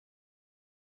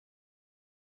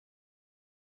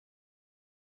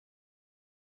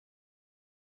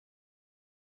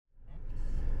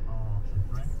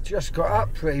just got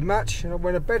up pretty much and I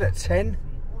went to bed at 10.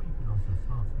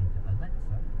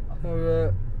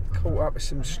 So caught up with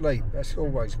some sleep, that's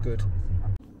always good.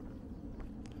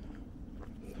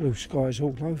 Blue skies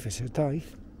all over today.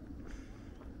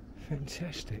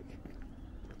 Fantastic.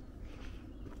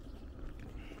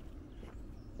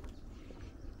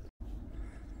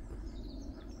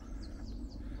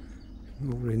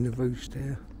 All in the roost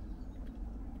there.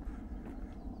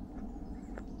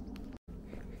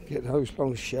 Get those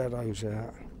long shadows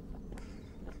out.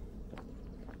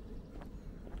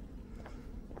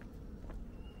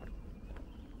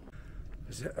 I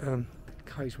was at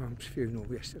Kay's mum's funeral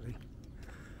yesterday.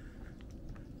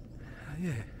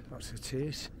 Yeah, lots of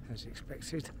tears, as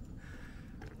expected.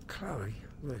 Chloé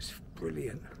was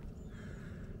brilliant.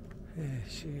 Yeah,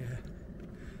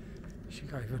 she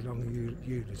gave a long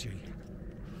eulogy.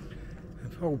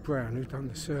 And Paul Brown, who'd done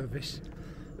the service,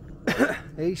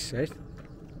 he said,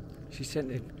 she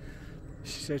sent him,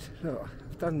 she said, look,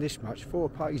 I've done this much, 4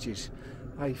 pages,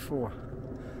 A4.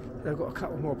 They've got a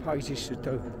couple more pages to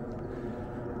do.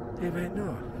 He went,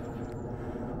 no,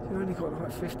 you've only got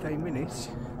like 15 minutes.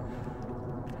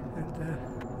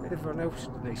 And everyone else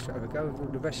needs to have a go with all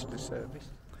the rest of the service.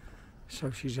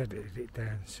 So she's edited it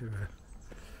down to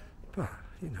but,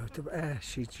 you know,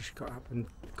 she just got up and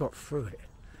got through it.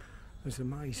 It was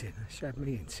amazing. She had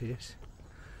me in tears.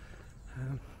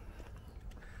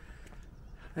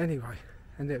 Anyway,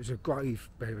 and there was a grave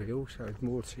burial, so there was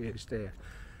more tears there.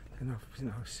 And I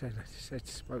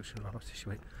spoke to her after, she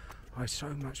went, I had so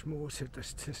much more to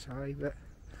say, but,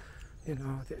 you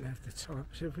know, I didn't have the time.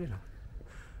 I said, you know,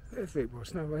 whatever it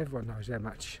was, no, everyone knows how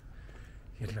much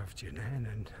you loved your nan,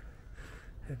 and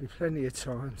there'll be plenty of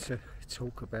time to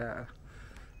talk about her,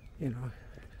 you know,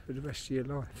 for the rest of your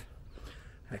life,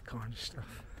 that kind of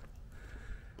stuff.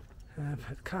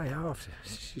 But Kay after,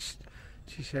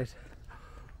 she said,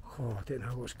 oh, I didn't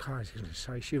know what Kay was going to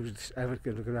say. She was going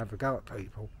to have a go at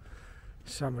people,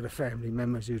 some of the family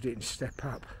members who didn't step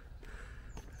up,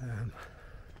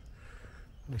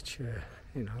 which,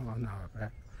 you know, I know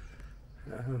about.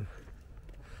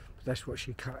 But that's what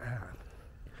she cut out.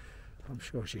 I'm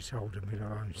sure she told them in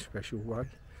her own special way,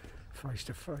 face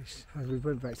to face. We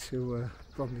went back to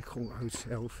Bromley Court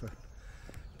Hotel for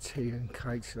tea and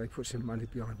cakes. They put some money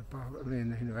behind the bar and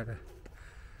then had a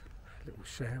little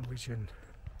sandwich and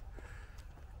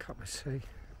a cup of tea.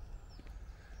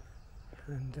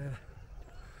 And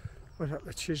went up to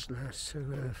Chislers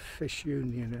to Fish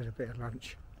Union, had a bit of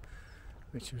lunch,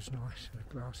 which was nice, and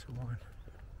a glass of wine.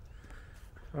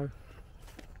 So,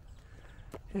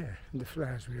 yeah, and the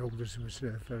flowers we ordered was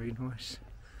very nice.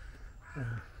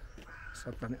 So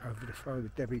I've done it over the phone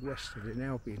with Debbie Weston in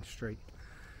Albion Street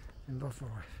in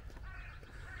Bothwife.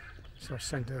 So I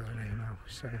sent her an email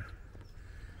saying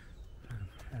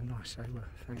how nice they were,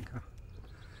 thank her.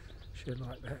 She'll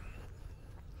like that.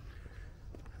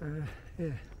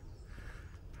 Yeah,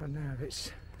 and now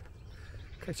it's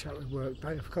catch up with work day.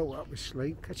 I've caught up with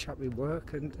sleep, catch up with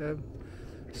work, and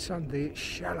Sunday it's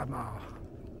Shalamar.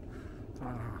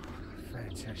 Oh,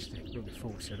 fantastic, looking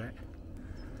forward to that.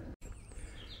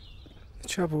 The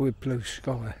trouble with blue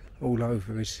sky all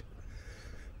over is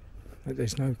that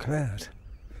there's no cloud.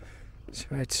 So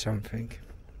add something.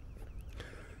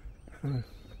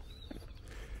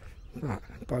 But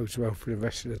it bodes well for the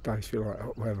rest of the day if you like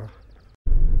hot weather.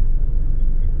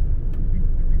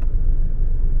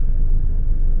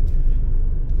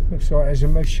 Looks like there's a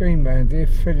machine round here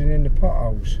filling in the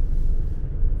potholes,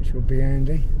 which will be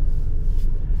handy.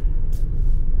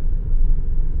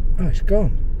 Oh, it's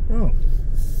gone. Oh,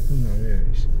 no, there it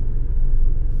is.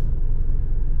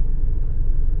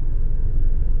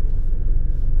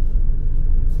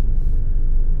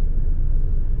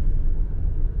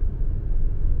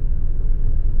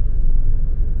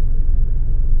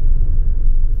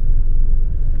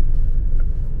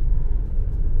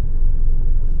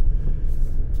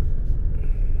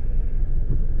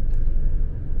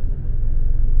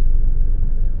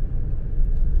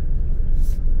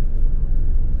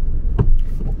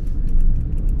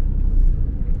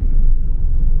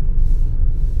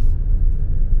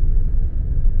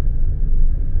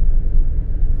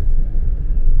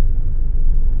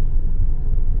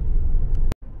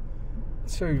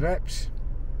 Two laps,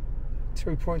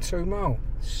 2.2 mile,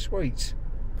 sweet.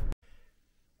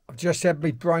 I've just had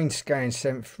my brain scan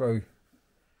sent through.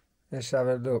 Let's have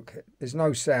a look. There's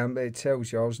no sound, but it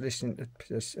tells you I was listening to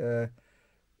this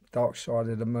Dark Side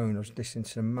of the Moon. I was listening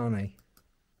to Money.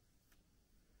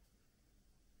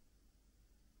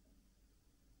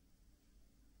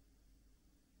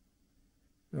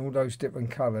 And all those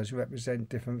different colours represent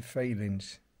different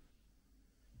feelings.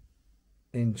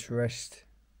 Interest,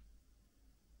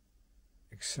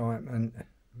 excitement,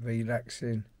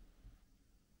 relaxing.